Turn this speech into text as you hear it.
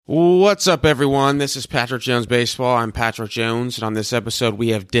What's up, everyone? This is Patrick Jones Baseball. I'm Patrick Jones, and on this episode, we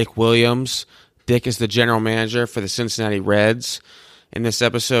have Dick Williams. Dick is the general manager for the Cincinnati Reds. In this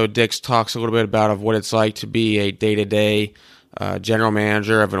episode, Dick talks a little bit about what it's like to be a day-to-day general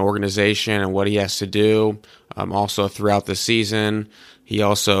manager of an organization and what he has to do. Also, throughout the season, he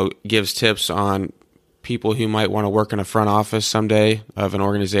also gives tips on people who might want to work in a front office someday of an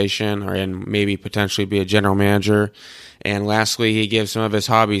organization and maybe potentially be a general manager. And lastly, he gives some of his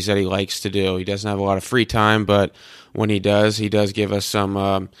hobbies that he likes to do. He doesn't have a lot of free time, but when he does give us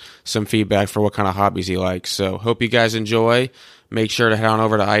some feedback for what kind of hobbies he likes. So hope you guys enjoy. Make sure to head on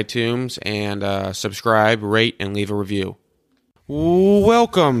over to iTunes and subscribe, rate, and leave a review.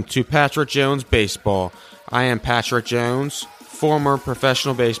 Welcome to Patrick Jones Baseball. I am Patrick Jones, former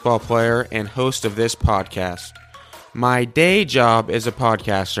professional baseball player and host of this podcast. My day job is a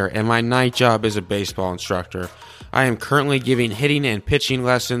podcaster, and my night job is a baseball instructor. I am currently giving hitting and pitching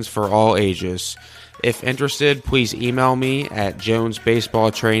lessons for all ages. If interested, please email me at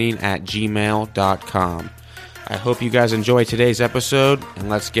jonesbaseballtraining@gmail.com. I hope you guys enjoy today's episode, and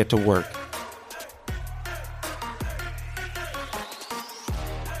let's get to work.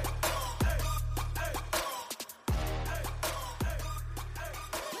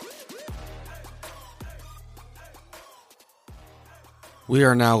 We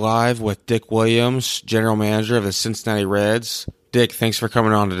are now live with Dick Williams, general manager of the Cincinnati Reds. Dick, thanks for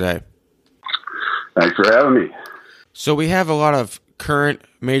coming on today. Thanks for having me. So we have a lot of current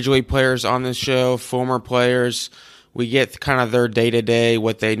Major League players on this show, former players. We get kind of their day-to-day,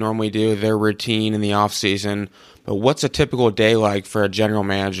 what they normally do, their routine in the off-season. But what's a typical day like for a general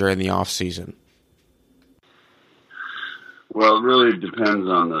manager in the off-season? Well, it really depends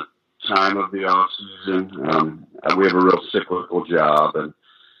on the time of the off season. We have a real cyclical job, and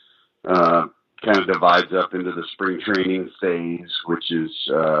kind of divides up into the spring training phase, which is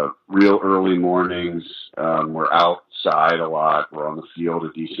real early mornings. We're outside a lot. We're on the field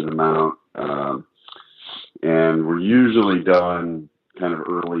a decent amount, and we're usually done kind of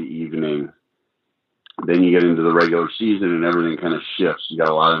early evening. Then you get into the regular season, and everything kind of shifts. You got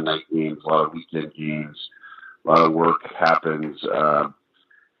a lot of night games, a lot of weekend games, a lot of work happens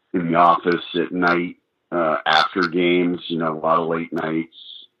in the office at night, after games, a lot of late nights.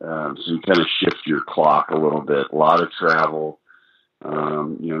 So you kind of shift your clock a little bit. A lot of travel,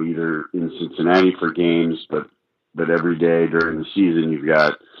 either in Cincinnati for games, but every day during the season, you've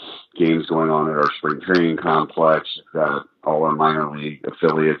got games going on at our spring training complex. You've got all our minor league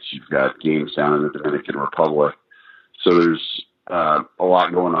affiliates. You've got games down in the Dominican Republic. So there's a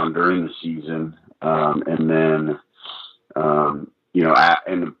lot going on during the season. And then,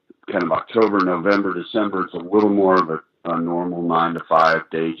 in kind of October, November, December, it's a little more of a normal 9 to 5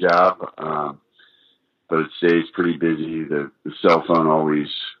 day job. But it stays pretty busy. The cell phone always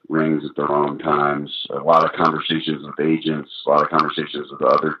rings at the wrong times. A lot of conversations with agents, a lot of conversations with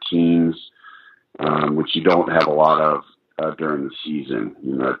other teams, which you don't have a lot of during the season.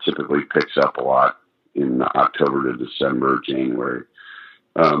 It typically picks up a lot in October to December, January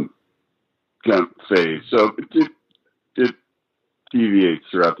kind of phase. So it deviates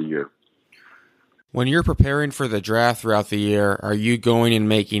throughout the year. When you're preparing for the draft throughout the year, are you going and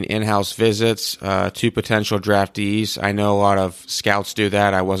making in-house visits to potential draftees? I know a lot of scouts do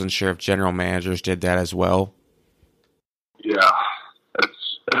that. I wasn't sure if general managers did that as well. Yeah,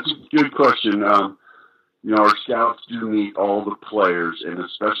 that's a good question. Our scouts do meet all the players, and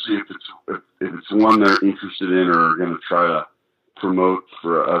especially if it's one they're interested in or are going to try to promote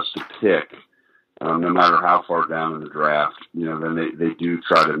for us to pick. No matter how far down in the draft, then they do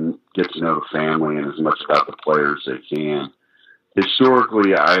try to get to know the family and as much about the players as they can.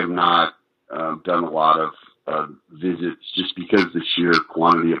 Historically, I have not done a lot of visits just because of the sheer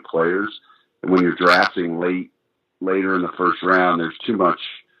quantity of players. And when you're drafting later in the first round, there's too much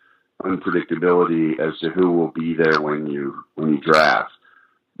unpredictability as to who will be there when you draft.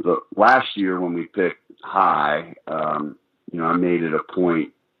 Last year when we picked high, I made it a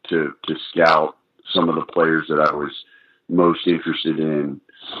point to scout some of the players that I was most interested in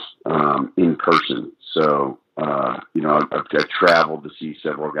person. So, I traveled to see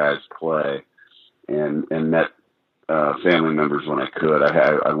several guys play and met family members when I could.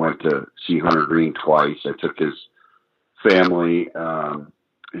 I went to see Hunter Green twice. I took his family,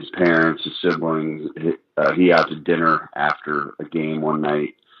 his parents, his siblings. He out to dinner after a game one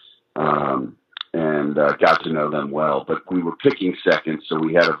night. And got to know them well. But we were picking second, so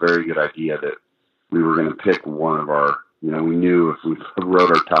we had a very good idea that we were going to pick one of our, we knew if we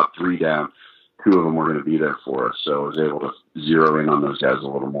wrote our top three down, two of them were going to be there for us. So I was able to zero in on those guys a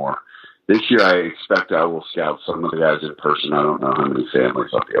little more. this year I expect I will scout some of the guys in person. I don't know how many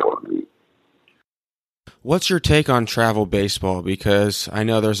families I'll be able to meet. What's your take on travel baseball? Because I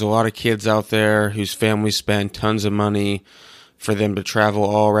know there's a lot of kids out there whose families spend tons of money for them to travel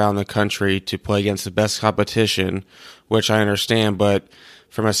all around the country to play against the best competition, which I understand. But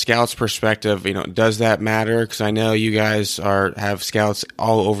from a scout's perspective, does that matter? Because I know you guys have scouts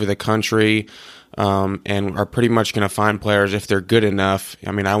all over the country and are pretty much going to find players if they're good enough.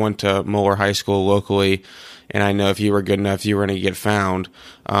 I mean, I went to Moeller High School locally, and I know if you were good enough, you were going to get found.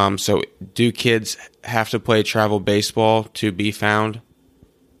 So do kids have to play travel baseball to be found?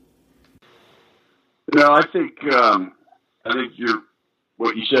 No, I think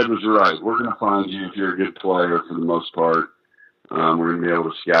what you said was right. We're going to find you if you're a good player for the most part. We're going to be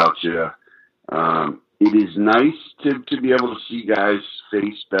able to scout you. It is nice to be able to see guys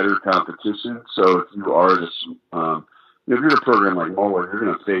face better competition. So if you are if you're a program like Moeller, you're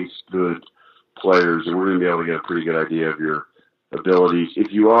going to face good players, and we're going to be able to get a pretty good idea of your abilities.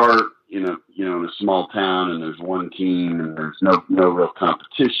 If you are in a small town and there's one team and there's no real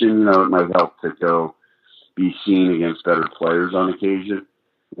competition, it might help to go be seen against better players on occasion.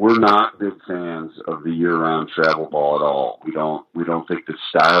 We're not big fans of the year-round travel ball at all. We don't think the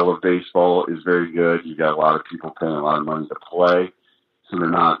style of baseball is very good. You got a lot of people paying a lot of money to play, so they're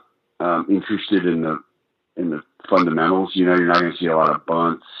not interested in the fundamentals. You're not going to see a lot of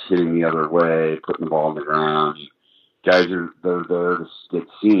bunts, hitting the other way, putting the ball on the ground. Guys they're there to get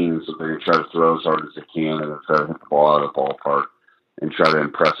seen, so they're going to try to throw as hard as they can and try to hit the ball out of the ballpark and try to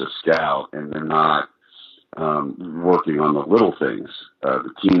impress a scout. And they're not working on the little things,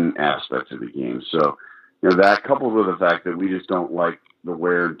 the team aspects of the game. So, that coupled with the fact that we just don't like the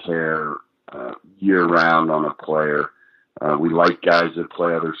wear and tear year round on a player. We like guys that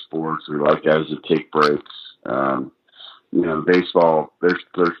play other sports. We like guys that take breaks. Baseball, there's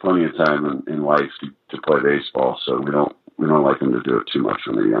plenty of time in life to play baseball. So we don't like them to do it too much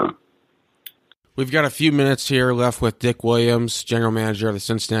when they're young. We've got a few minutes here left with Dick Williams, general manager of the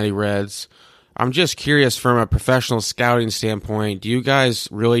Cincinnati Reds. I'm just curious, from a professional scouting standpoint, do you guys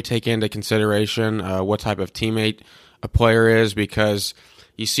really take into consideration what type of teammate a player is? Because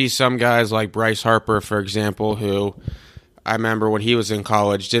you see some guys like Bryce Harper, for example, who I remember when he was in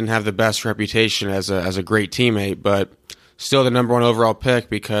college didn't have the best reputation as a great teammate, but still the number one overall pick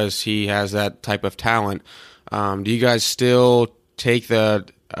because he has that type of talent. Do you guys still take the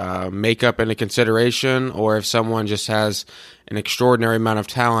makeup into consideration, or if someone just has an extraordinary amount of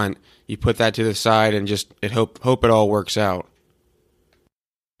talent, you put that to the side and just hope it all works out?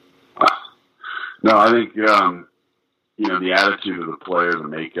 No, I think the attitude of the player, the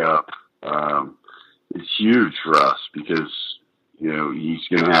makeup, is huge for us because he's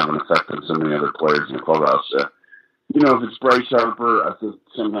going to have an effect on so many other players in the clubhouse. If it's Bryce Harper, I think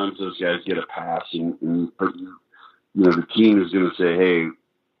sometimes those guys get a pass, and the team is going to say, "Hey,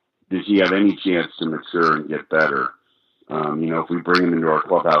 does he have any chance to mature and get better?" If we bring him into our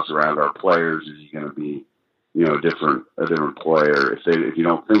clubhouse around our players, is he going to be, a different player? If you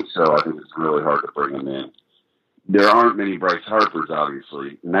don't think so, I think it's really hard to bring him in. There aren't many Bryce Harpers,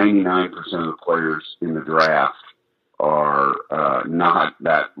 obviously. 99% of the players in the draft are not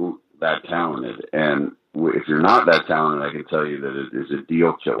that talented. And if you're not that talented, I can tell you that it is a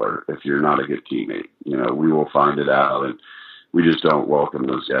deal killer if you're not a good teammate. We will find it out, and we just don't welcome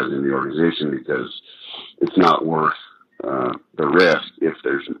those guys in the organization because it's not worth the risk if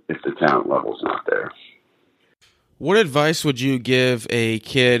the talent level's not there. What advice would you give a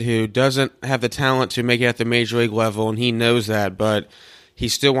kid who doesn't have the talent to make it at the major league level, and he knows that, but he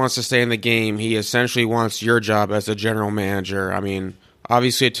still wants to stay in the game? He essentially wants your job as a general manager. I mean,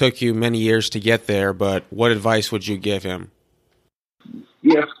 obviously it took you many years to get there, but what advice would you give him?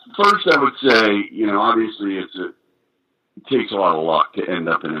 Yeah, first I would say, obviously it takes a lot of luck to end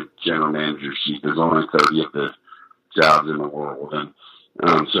up in a general manager seat. There's only 30 of the jobs in the world, and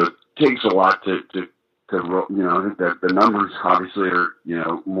so it takes a lot to I think that the numbers obviously are,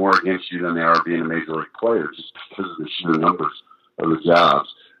 more against you than they are being a major league player just because of the sheer numbers of the jobs.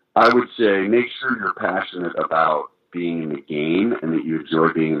 I would say make sure you're passionate about being in the game and that you enjoy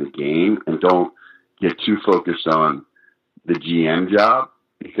being in the game, and don't get too focused on the GM job,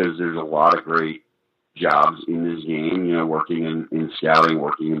 because there's a lot of great jobs in this game, working in scouting,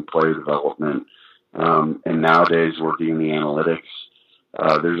 working in player development, and nowadays working in the analytics.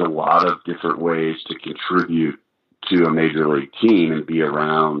 There's a lot of different ways to contribute to a major league team and be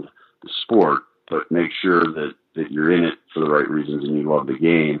around the sport, but make sure that you're in it for the right reasons and you love the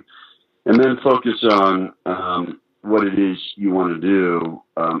game. And then focus on what it is you want to do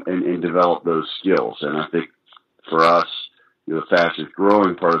and develop those skills. And I think for us, the fastest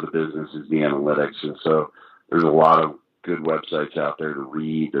growing part of the business is the analytics. And so there's a lot of good websites out there to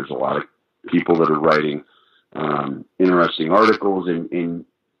read. There's a lot of people that are writing interesting articles, and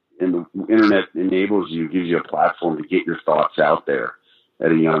the internet gives you a platform to get your thoughts out there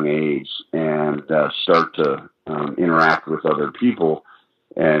at a young age and start to interact with other people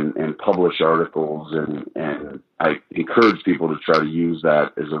and publish articles. And I encourage people to try to use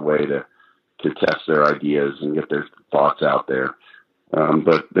that as a way to test their ideas and get their thoughts out there.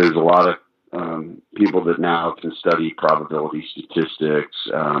 But there's a lot of people that now can study probability statistics,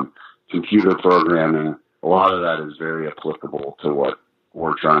 computer programming. A lot of that is very applicable to what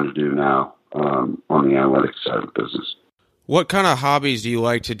we're trying to do now on the analytics side of the business. What kind of hobbies do you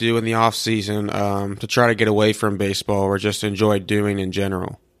like to do in the off season to try to get away from baseball, or just enjoy doing in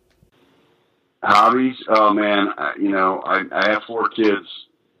general? Hobbies? Oh man, I have 4 kids,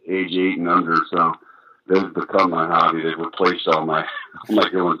 age 8 and under, so they've become my hobby. They've replaced all my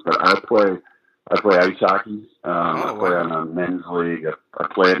good ones. But I play ice hockey. I play on a men's league. I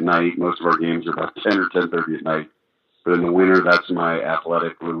play at night. Most of our games are about 10 or 10:30 at night. But in the winter, that's my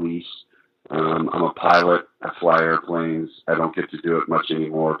athletic release. I'm a pilot. I fly airplanes. I don't get to do it much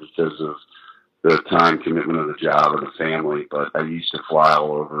anymore because of the time commitment of the job and the family. But I used to fly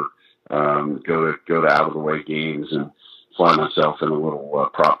all over, go to out of the way games and fly myself in a little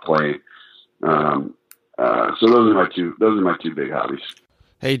prop plane. So those are my two big hobbies.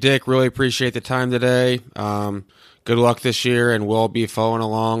 Hey, Dick, really appreciate the time today. Good luck this year, and we'll be following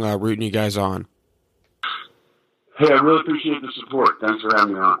along, rooting you guys on. Hey, I really appreciate the support. Thanks for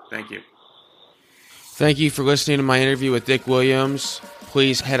having me on. Thank you. Thank you for listening to my interview with Dick Williams.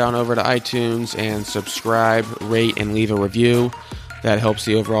 Please head on over to iTunes and subscribe, rate, and leave a review. That helps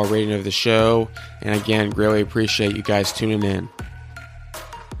the overall rating of the show. And again, really appreciate you guys tuning in.